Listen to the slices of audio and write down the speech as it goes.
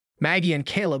Maggie and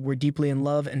Caleb were deeply in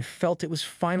love and felt it was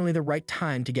finally the right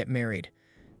time to get married.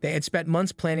 They had spent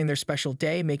months planning their special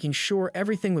day, making sure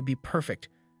everything would be perfect.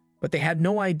 But they had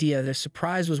no idea that a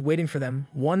surprise was waiting for them,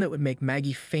 one that would make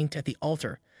Maggie faint at the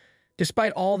altar.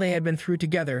 Despite all they had been through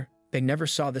together, they never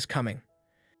saw this coming.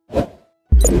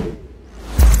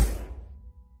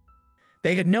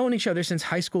 They had known each other since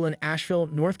high school in Asheville,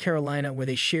 North Carolina, where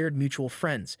they shared mutual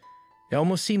friends. It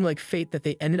almost seemed like fate that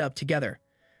they ended up together.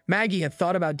 Maggie had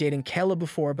thought about dating Caleb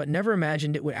before, but never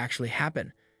imagined it would actually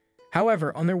happen.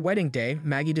 However, on their wedding day,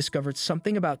 Maggie discovered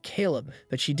something about Caleb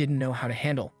that she didn't know how to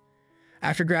handle.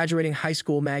 After graduating high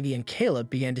school, Maggie and Caleb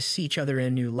began to see each other in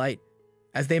a new light.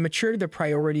 As they matured, their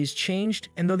priorities changed,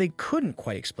 and though they couldn't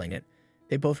quite explain it,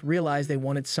 they both realized they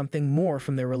wanted something more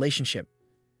from their relationship.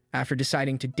 After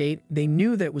deciding to date, they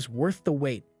knew that it was worth the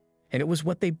wait, and it was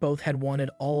what they both had wanted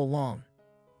all along.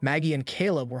 Maggie and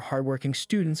Caleb were hardworking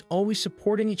students, always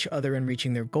supporting each other and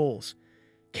reaching their goals.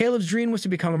 Caleb's dream was to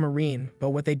become a Marine,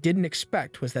 but what they didn't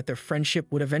expect was that their friendship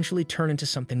would eventually turn into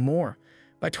something more.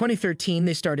 By 2013,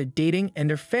 they started dating, and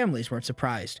their families weren't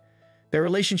surprised. Their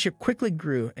relationship quickly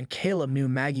grew, and Caleb knew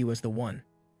Maggie was the one.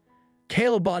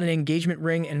 Caleb bought an engagement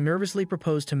ring and nervously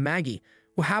proposed to Maggie,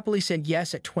 who happily said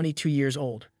yes at 22 years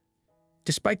old.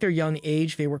 Despite their young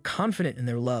age, they were confident in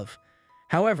their love.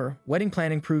 However, wedding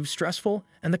planning proved stressful,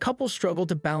 and the couple struggled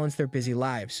to balance their busy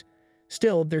lives.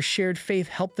 Still, their shared faith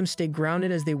helped them stay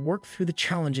grounded as they worked through the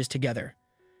challenges together.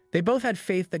 They both had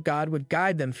faith that God would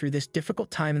guide them through this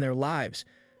difficult time in their lives,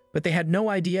 but they had no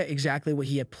idea exactly what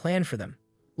He had planned for them.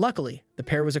 Luckily, the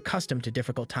pair was accustomed to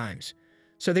difficult times,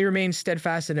 so they remained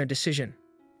steadfast in their decision.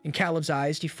 In Caleb's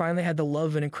eyes, he finally had the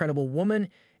love of an incredible woman,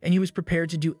 and he was prepared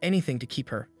to do anything to keep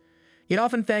her. He'd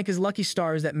often thank his lucky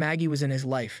stars that Maggie was in his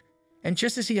life, and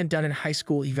just as he had done in high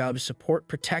school, he vowed to support,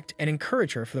 protect, and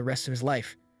encourage her for the rest of his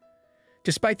life.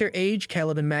 Despite their age,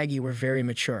 Caleb and Maggie were very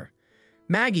mature.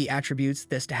 Maggie attributes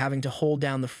this to having to hold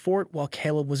down the fort while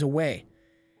Caleb was away.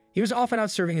 He was often out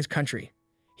serving his country.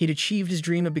 He'd achieved his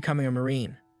dream of becoming a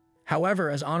Marine. However,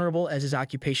 as honorable as his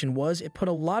occupation was, it put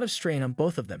a lot of strain on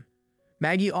both of them.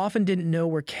 Maggie often didn't know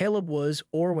where Caleb was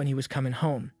or when he was coming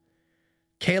home.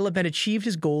 Caleb had achieved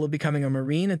his goal of becoming a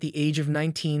Marine at the age of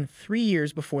 19, 3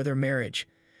 years before their marriage.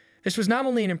 This was not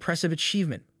only an impressive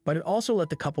achievement, but it also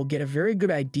let the couple get a very good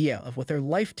idea of what their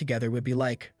life together would be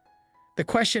like. The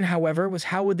question, however, was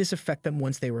how would this affect them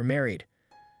once they were married?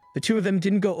 The two of them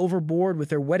didn't go overboard with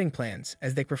their wedding plans,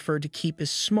 as they preferred to keep it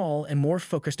small and more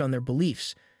focused on their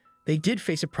beliefs. They did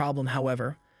face a problem,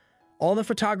 however. All the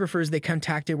photographers they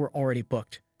contacted were already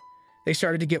booked. They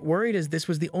started to get worried as this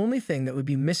was the only thing that would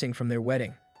be missing from their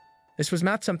wedding. This was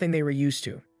not something they were used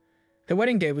to. The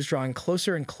wedding day was drawing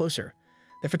closer and closer.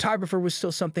 The photographer was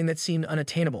still something that seemed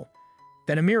unattainable.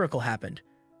 Then a miracle happened.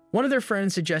 One of their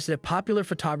friends suggested a popular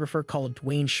photographer called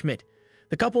Dwayne Schmidt.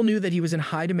 The couple knew that he was in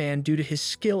high demand due to his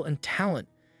skill and talent.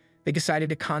 They decided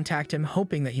to contact him,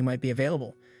 hoping that he might be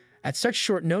available. At such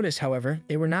short notice, however,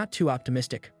 they were not too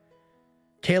optimistic.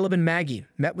 Caleb and Maggie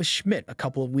met with Schmidt a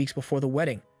couple of weeks before the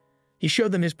wedding. He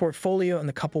showed them his portfolio, and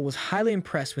the couple was highly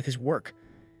impressed with his work.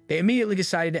 They immediately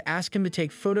decided to ask him to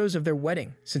take photos of their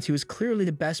wedding, since he was clearly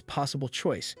the best possible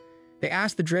choice. They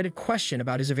asked the dreaded question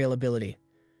about his availability.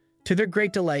 To their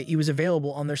great delight, he was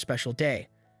available on their special day.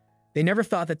 They never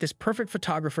thought that this perfect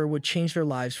photographer would change their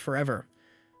lives forever.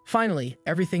 Finally,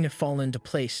 everything had fallen into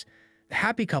place. The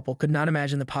happy couple could not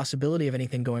imagine the possibility of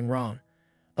anything going wrong.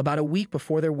 About a week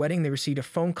before their wedding, they received a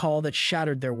phone call that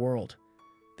shattered their world.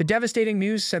 The devastating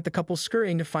news sent the couple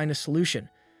scurrying to find a solution.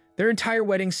 Their entire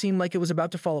wedding seemed like it was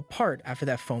about to fall apart after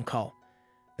that phone call.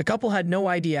 The couple had no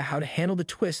idea how to handle the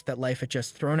twist that life had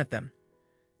just thrown at them.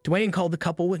 Dwayne called the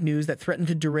couple with news that threatened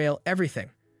to derail everything.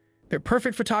 Their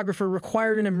perfect photographer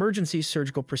required an emergency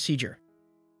surgical procedure.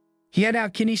 He had to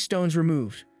have kidney stones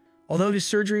removed. Although his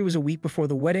surgery was a week before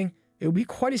the wedding, it would be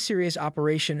quite a serious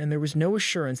operation, and there was no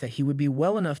assurance that he would be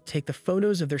well enough to take the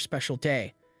photos of their special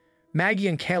day. Maggie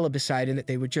and Caleb decided that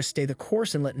they would just stay the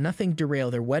course and let nothing derail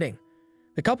their wedding.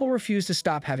 The couple refused to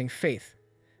stop having faith.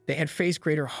 They had faced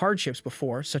greater hardships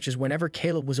before, such as whenever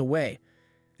Caleb was away.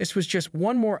 This was just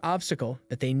one more obstacle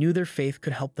that they knew their faith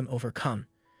could help them overcome.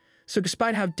 So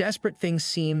despite how desperate things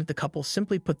seemed, the couple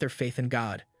simply put their faith in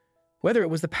God. Whether it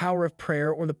was the power of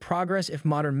prayer or the progress of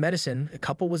modern medicine, the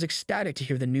couple was ecstatic to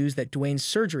hear the news that Dwayne's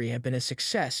surgery had been a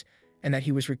success and that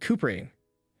he was recuperating.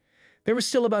 There was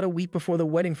still about a week before the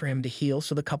wedding for him to heal,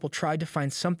 so the couple tried to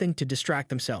find something to distract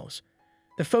themselves.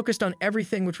 They focused on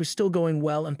everything which was still going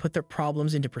well and put their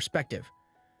problems into perspective.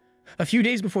 A few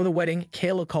days before the wedding,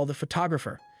 Caleb called the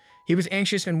photographer. He was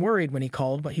anxious and worried when he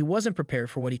called, but he wasn't prepared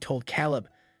for what he told Caleb.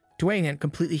 Dwayne hadn't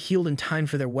completely healed in time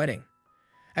for their wedding.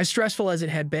 As stressful as it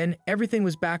had been, everything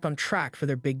was back on track for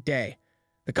their big day.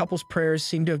 The couple's prayers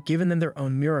seemed to have given them their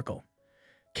own miracle.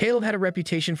 Caleb had a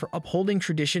reputation for upholding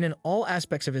tradition in all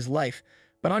aspects of his life,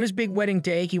 but on his big wedding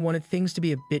day, he wanted things to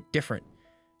be a bit different.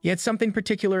 He had something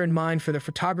particular in mind for the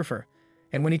photographer,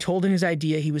 and when he told him his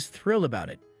idea, he was thrilled about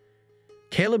it.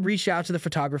 Caleb reached out to the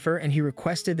photographer and he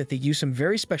requested that they use some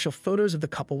very special photos of the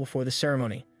couple before the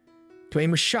ceremony.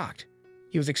 Dwayne was shocked.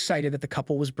 He was excited that the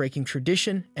couple was breaking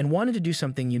tradition and wanted to do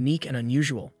something unique and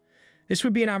unusual. This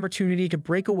would be an opportunity to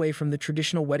break away from the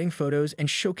traditional wedding photos and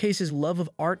showcase his love of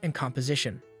art and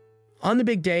composition. On the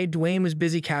big day, Dwayne was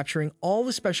busy capturing all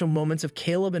the special moments of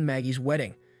Caleb and Maggie's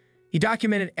wedding. He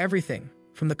documented everything,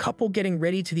 from the couple getting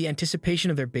ready to the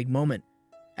anticipation of their big moment.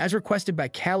 As requested by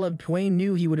Caleb, Dwayne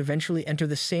knew he would eventually enter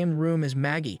the same room as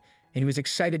Maggie, and he was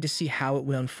excited to see how it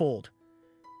would unfold.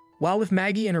 While with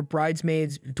Maggie and her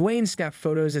bridesmaids, Dwayne snapped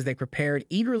photos as they prepared,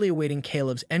 eagerly awaiting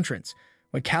Caleb's entrance.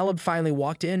 When Caleb finally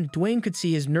walked in, Dwayne could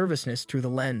see his nervousness through the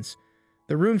lens.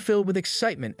 The room filled with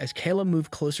excitement as Caleb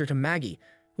moved closer to Maggie,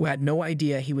 who had no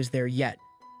idea he was there yet.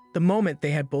 The moment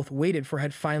they had both waited for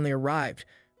had finally arrived,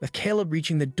 with Caleb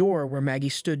reaching the door where Maggie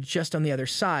stood just on the other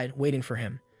side, waiting for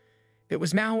him. It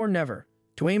was now or never.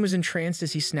 Dwayne was entranced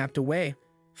as he snapped away,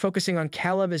 focusing on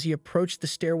Caleb as he approached the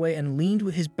stairway and leaned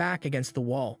with his back against the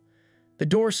wall. The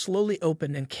door slowly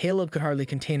opened and Caleb could hardly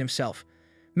contain himself.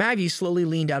 Maggie slowly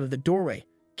leaned out of the doorway,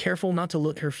 careful not to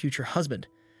look at her future husband.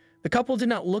 The couple did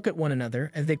not look at one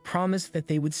another as they promised that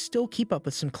they would still keep up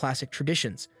with some classic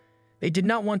traditions. They did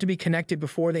not want to be connected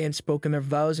before they had spoken their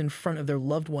vows in front of their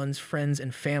loved ones, friends,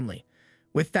 and family.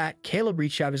 With that, Caleb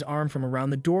reached out his arm from around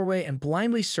the doorway and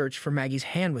blindly searched for Maggie's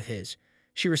hand with his.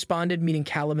 She responded, meeting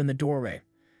Caleb in the doorway.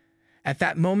 At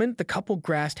that moment, the couple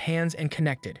grasped hands and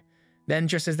connected. Then,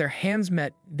 just as their hands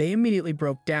met, they immediately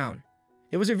broke down.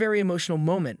 It was a very emotional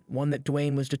moment, one that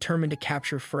Dwayne was determined to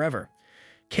capture forever.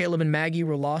 Caleb and Maggie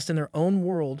were lost in their own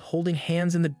world, holding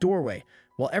hands in the doorway,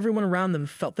 while everyone around them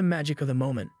felt the magic of the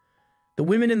moment. The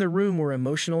women in the room were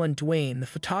emotional, and Dwayne, the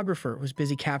photographer, was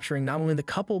busy capturing not only the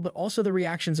couple but also the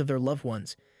reactions of their loved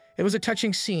ones. It was a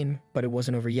touching scene, but it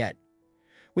wasn't over yet.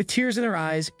 With tears in their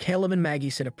eyes, Caleb and Maggie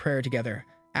said a prayer together,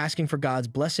 asking for God's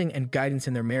blessing and guidance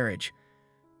in their marriage.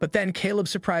 But then Caleb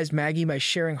surprised Maggie by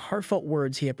sharing heartfelt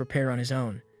words he had prepared on his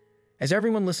own. As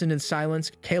everyone listened in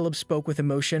silence, Caleb spoke with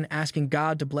emotion, asking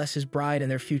God to bless his bride and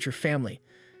their future family.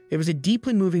 It was a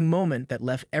deeply moving moment that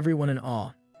left everyone in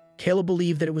awe. Caleb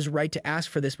believed that it was right to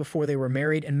ask for this before they were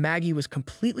married, and Maggie was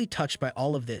completely touched by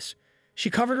all of this.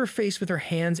 She covered her face with her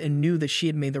hands and knew that she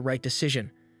had made the right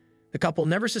decision. The couple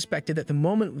never suspected that the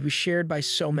moment would be shared by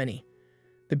so many.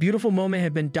 The beautiful moment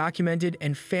had been documented,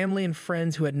 and family and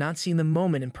friends who had not seen the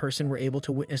moment in person were able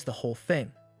to witness the whole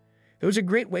thing. It was a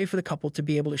great way for the couple to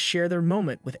be able to share their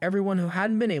moment with everyone who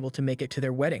hadn't been able to make it to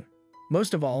their wedding.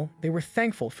 Most of all, they were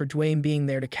thankful for Dwayne being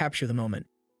there to capture the moment.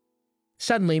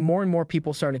 Suddenly, more and more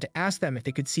people started to ask them if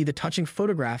they could see the touching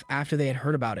photograph after they had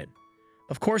heard about it.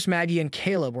 Of course, Maggie and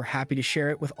Caleb were happy to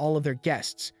share it with all of their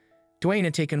guests. Dwayne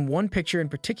had taken one picture in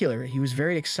particular he was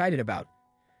very excited about.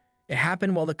 It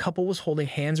happened while the couple was holding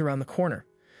hands around the corner.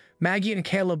 Maggie and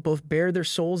Caleb both bared their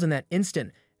souls in that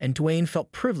instant, and Dwayne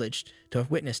felt privileged to have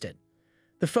witnessed it.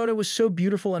 The photo was so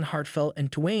beautiful and heartfelt,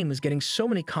 and Dwayne was getting so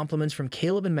many compliments from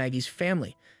Caleb and Maggie's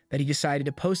family that he decided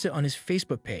to post it on his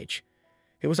Facebook page.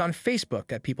 It was on Facebook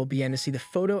that people began to see the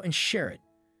photo and share it.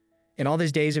 In all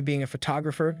his days of being a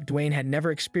photographer, Dwayne had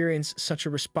never experienced such a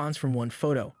response from one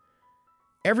photo.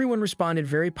 Everyone responded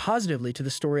very positively to the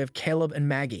story of Caleb and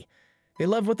Maggie. They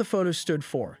loved what the photos stood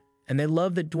for, and they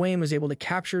loved that Dwayne was able to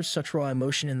capture such raw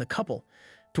emotion in the couple.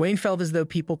 Dwayne felt as though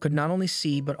people could not only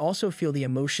see but also feel the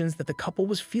emotions that the couple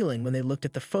was feeling when they looked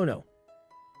at the photo.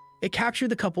 It captured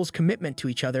the couple's commitment to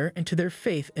each other and to their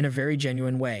faith in a very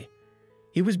genuine way.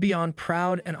 He was beyond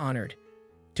proud and honored.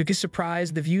 To his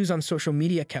surprise, the views on social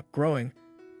media kept growing,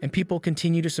 and people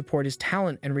continued to support his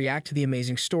talent and react to the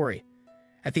amazing story.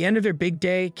 At the end of their big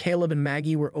day, Caleb and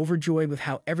Maggie were overjoyed with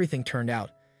how everything turned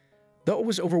out. Though it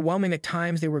was overwhelming at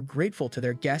times, they were grateful to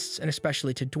their guests and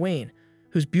especially to Dwayne,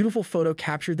 whose beautiful photo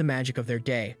captured the magic of their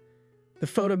day. The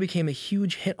photo became a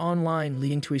huge hit online,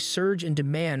 leading to a surge in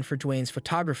demand for Dwayne's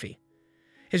photography.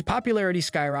 His popularity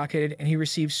skyrocketed, and he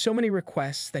received so many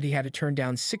requests that he had to turn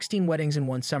down 16 weddings in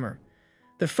one summer.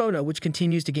 The photo, which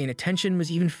continues to gain attention, was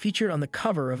even featured on the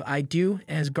cover of I Do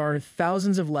and has garnered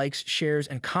thousands of likes, shares,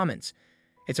 and comments.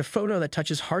 It's a photo that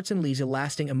touches hearts and leaves a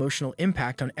lasting emotional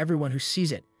impact on everyone who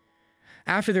sees it.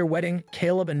 After their wedding,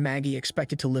 Caleb and Maggie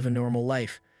expected to live a normal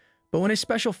life. But when a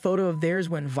special photo of theirs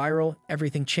went viral,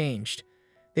 everything changed.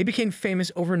 They became famous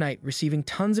overnight, receiving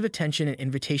tons of attention and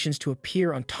invitations to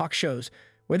appear on talk shows,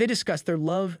 where they discussed their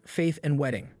love, faith, and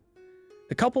wedding.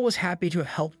 The couple was happy to have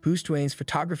helped boost Dwayne's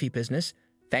photography business,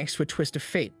 thanks to a twist of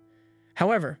fate.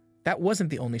 However, that wasn't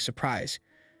the only surprise.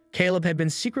 Caleb had been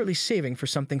secretly saving for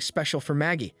something special for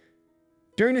Maggie.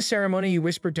 During the ceremony, he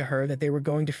whispered to her that they were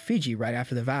going to Fiji right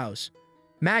after the vows.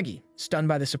 Maggie, stunned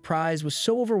by the surprise, was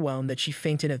so overwhelmed that she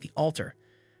fainted at the altar.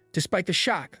 Despite the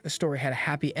shock, the story had a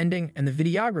happy ending, and the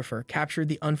videographer captured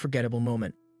the unforgettable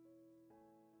moment.